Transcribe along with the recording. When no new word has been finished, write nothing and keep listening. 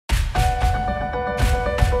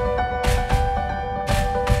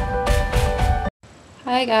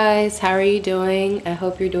Hi guys, how are you doing? I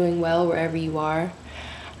hope you're doing well wherever you are.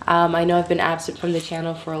 I know I've been absent from the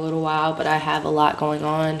channel for a little while, but I have a lot going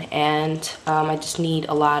on and I just need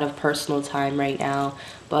a lot of personal time right now.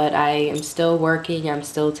 But I am still working, I'm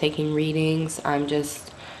still taking readings, I'm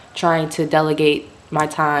just trying to delegate my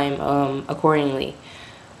time accordingly.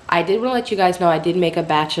 I did want to let you guys know I did make a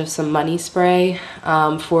batch of some money spray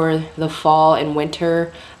for the fall and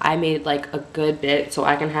winter. I made like a good bit so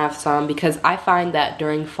I can have some, because I find that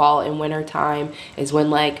during fall and winter time is when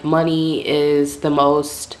like money is the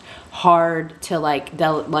most hard to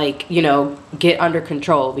get under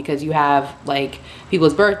control, because you have like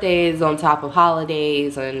people's birthdays on top of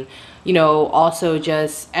holidays, and also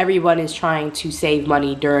just everyone is trying to save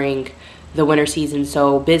money during the winter season,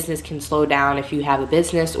 so business can slow down if you have a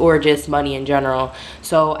business, or just money in general.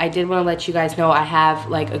 So I did want to let you guys know I have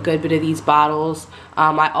like a good bit of these bottles.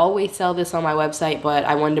 I always sell this on my website, but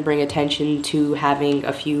I wanted to bring attention to having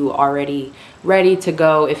a few already ready to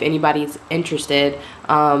go if anybody's interested.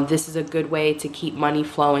 This is a good way to keep money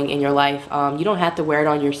flowing in your life. You don't have to wear it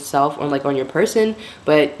on yourself or like on your person,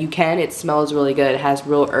 but you can. It smells really good. It has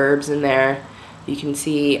real herbs in there. You can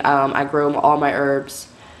see I grow all my herbs.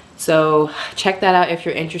 So check that out if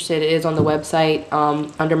you're interested. It is on the website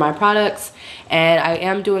under my products. And I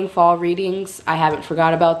am doing fall readings. I haven't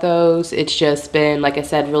forgot about those. It's just been, like I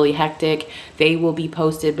said, really hectic. They will be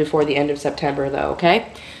posted before the end of September though,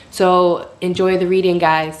 okay? So enjoy the reading,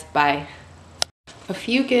 guys. Bye.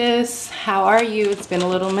 Ophiuchus, how are you? It's been a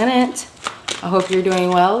little minute. I hope you're doing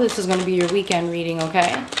well. This is going to be your weekend reading,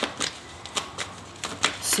 okay?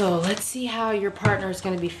 So let's see how your partner is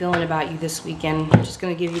going to be feeling about you this weekend. I'm just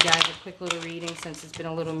going to give you guys a quick little reading since it's been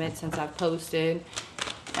a little bit since I've posted.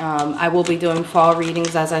 I will be doing fall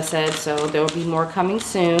readings, as I said, so there will be more coming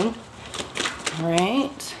soon. All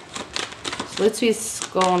right. So let's see what's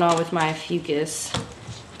going on with my Ophiuchus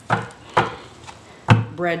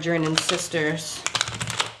brethren and sisters.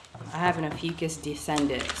 I have an Ophiuchus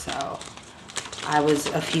descendant, so I was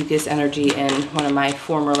Ophiuchus energy in one of my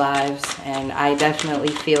former lives, and I definitely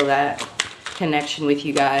feel that connection with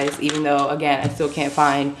you guys, even though, again, I still can't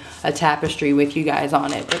find a tapestry with you guys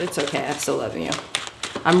on it, but it's okay. I still love you.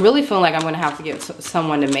 I'm really feeling like I'm going to have to get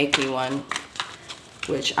someone to make me one,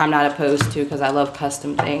 which I'm not opposed to because I love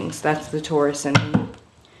custom things. That's the Taurus in me.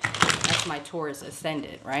 That's my Taurus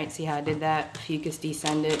ascendant, right? See how I did that? Ophiuchus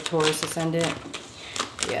descendant, Taurus ascendant.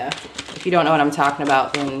 Yeah. If you don't know what I'm talking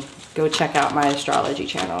about, then go check out my astrology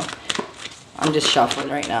channel. I'm just shuffling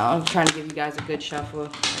right now. I'm trying to give you guys a good shuffle.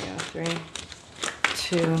 There we go.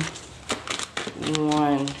 3, 2,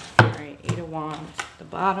 1. All right, 8 of Wands at the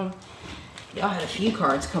bottom. Y'all had a few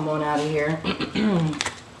cards come on out of here.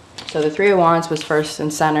 So the 3 of Wands was first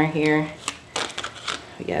and center here.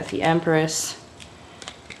 We got the Empress,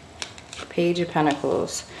 Page of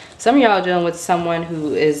Pentacles. Some of y'all are dealing with someone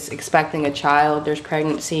who is expecting a child. There's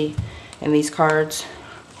pregnancy in these cards.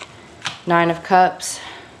 9 of Cups,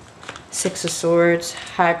 6 of Swords,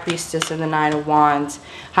 High Priestess, and the 9 of Wands.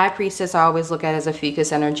 High Priestess I always look at as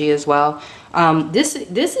Ophiuchus energy as well. This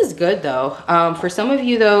is good though. For some of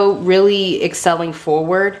you though, really excelling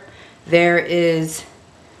forward, there's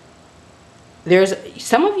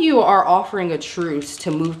some of you are offering a truce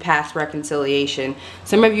to move past reconciliation.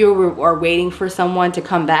 Some of you are waiting for someone to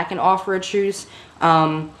come back and offer a truce.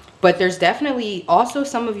 But there's definitely also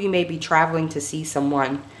some of you may be traveling to see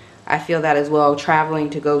someone. I feel that as well,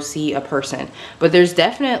 traveling to go see a person. But there's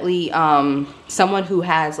definitely someone who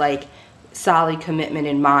has like solid commitment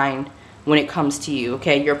in mind when it comes to you,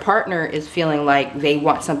 okay? Your partner is feeling like they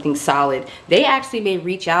want something solid. They actually may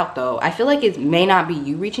reach out though. I feel like it may not be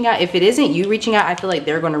you reaching out. If it isn't you reaching out, I feel like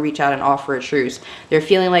they're going to reach out and offer a truce. They're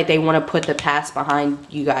feeling like they want to put the past behind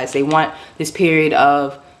you guys. They want this period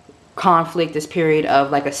of conflict, this period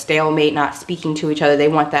of like a stalemate, not speaking to each other. They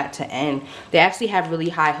want that to end. They actually have really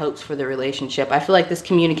high hopes for the relationship. I feel like this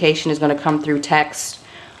communication is going to come through text.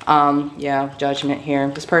 Yeah, Judgment here.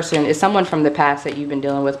 This person is someone from the past that you've been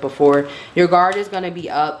dealing with before. Your guard is going to be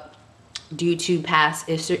up due to past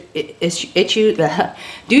issues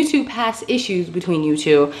between you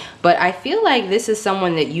two. But I feel like this is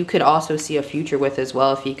someone that you could also see a future with as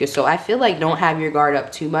well, if you could. So I feel like don't have your guard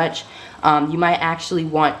up too much. You might actually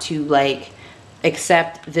want to like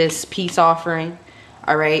accept this peace offering.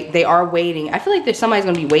 All right, they are waiting. I feel like there's somebody's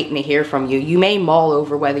going to be waiting to hear from you. You may mull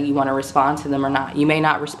over whether you want to respond to them or not. You may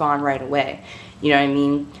not respond right away. You know what I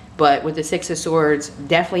mean? But with the 6 of Swords,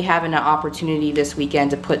 definitely having an opportunity this weekend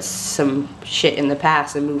to put some shit in the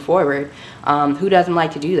past and move forward. Who doesn't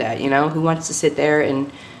like to do that, you know? Who wants to sit there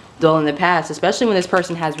and dwell in the past, especially when this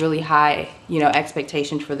person has really high, you know,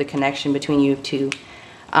 expectations for the connection between you two.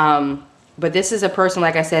 But this is a person,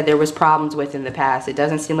 like I said, there was problems with in the past. It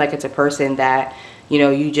doesn't seem like it's a person that, you know,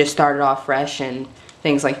 you just started off fresh and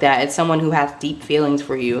things like that. It's someone who has deep feelings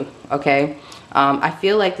for you, okay? I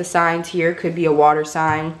feel like the signs here could be a water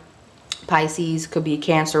sign, Pisces, could be a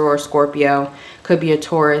Cancer or a Scorpio, could be a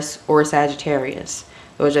Taurus or a Sagittarius.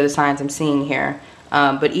 Those are the signs I'm seeing here.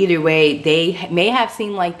 But either way, they may have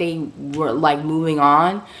seemed like they were like moving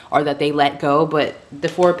on or that they let go. But the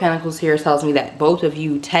Four of Pentacles here tells me that both of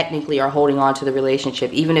you technically are holding on to the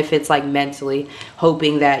relationship, even if it's like mentally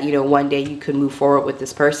hoping that, you know, one day you could move forward with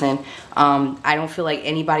this person. I don't feel like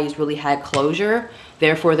anybody's really had closure.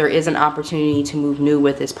 Therefore, there is an opportunity to move new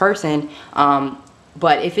with this person.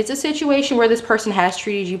 But if it's a situation where this person has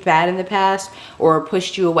treated you bad in the past or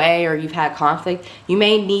pushed you away or you've had conflict, you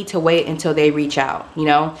may need to wait until they reach out, you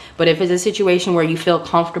know. But if it's a situation where you feel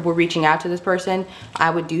comfortable reaching out to this person, I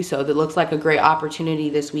would do so. That looks like a great opportunity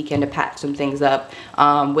this weekend to patch some things up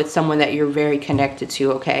with someone that you're very connected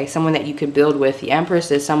to, okay? Someone that you could build with. The Empress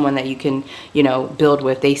is someone that you can, you know, build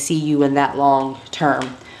with. They see you in that long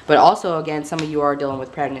term. But also, again, some of you are dealing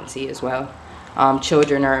with pregnancy as well.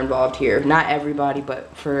 Children are involved here. Not everybody,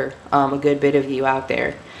 but for a good bit of you out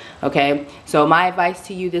there. Okay, so my advice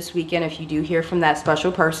to you this weekend, if you do hear from that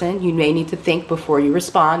special person, you may need to think before you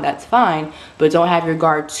respond. That's fine, but don't have your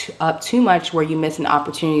guard up too much where you miss an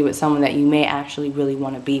opportunity with someone that you may actually really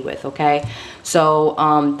want to be with. Okay, so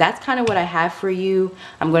that's kind of what I have for you.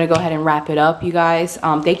 I'm going to go ahead and wrap it up, you guys.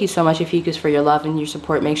 Thank you so much, Ophiuchus, for your love and your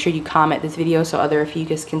support. Make sure you comment this video so other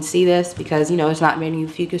Ophiuchus can see this, because, you know, there's not many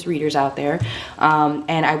Ophiuchus readers out there.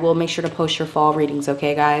 And I will make sure to post your fall readings.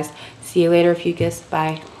 Okay, guys, see you later, Ophiuchus.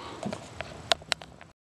 Bye.